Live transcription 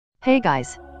Hey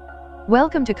guys!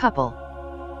 Welcome to Couple.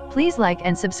 Please like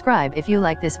and subscribe if you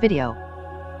like this video.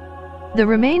 The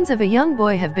remains of a young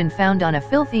boy have been found on a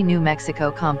filthy New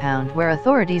Mexico compound where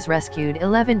authorities rescued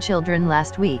 11 children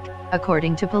last week,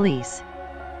 according to police.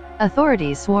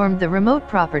 Authorities swarmed the remote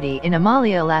property in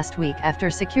Amalia last week after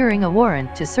securing a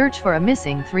warrant to search for a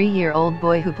missing 3-year-old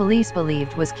boy who police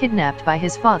believed was kidnapped by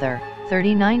his father,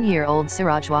 39-year-old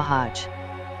Siraj Wahaj.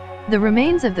 The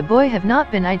remains of the boy have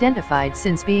not been identified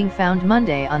since being found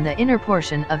Monday on the inner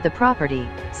portion of the property,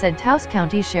 said Taos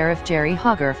County Sheriff Jerry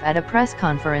Hogarth at a press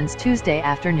conference Tuesday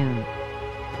afternoon.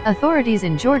 Authorities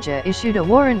in Georgia issued a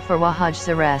warrant for Wahaj's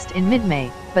arrest in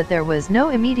mid-May, but there was no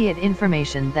immediate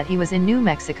information that he was in New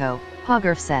Mexico,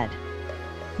 Hogarth said.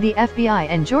 The FBI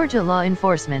and Georgia law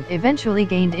enforcement eventually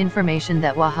gained information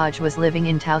that Wahaj was living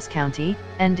in Taos County,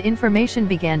 and information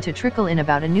began to trickle in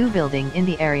about a new building in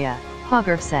the area,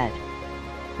 Hogarth said.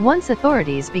 Once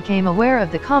authorities became aware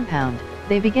of the compound,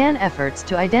 they began efforts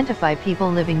to identify people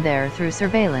living there through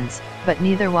surveillance, but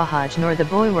neither Wahaj nor the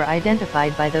boy were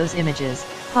identified by those images,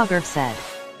 Hogarth said.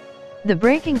 The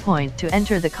breaking point to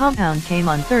enter the compound came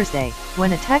on Thursday,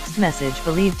 when a text message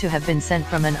believed to have been sent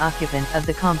from an occupant of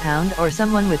the compound or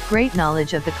someone with great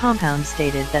knowledge of the compound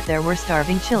stated that there were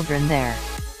starving children there.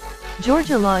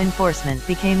 Georgia law enforcement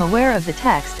became aware of the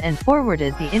text and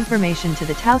forwarded the information to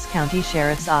the Taos County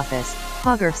Sheriff's Office,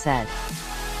 Hogarth said.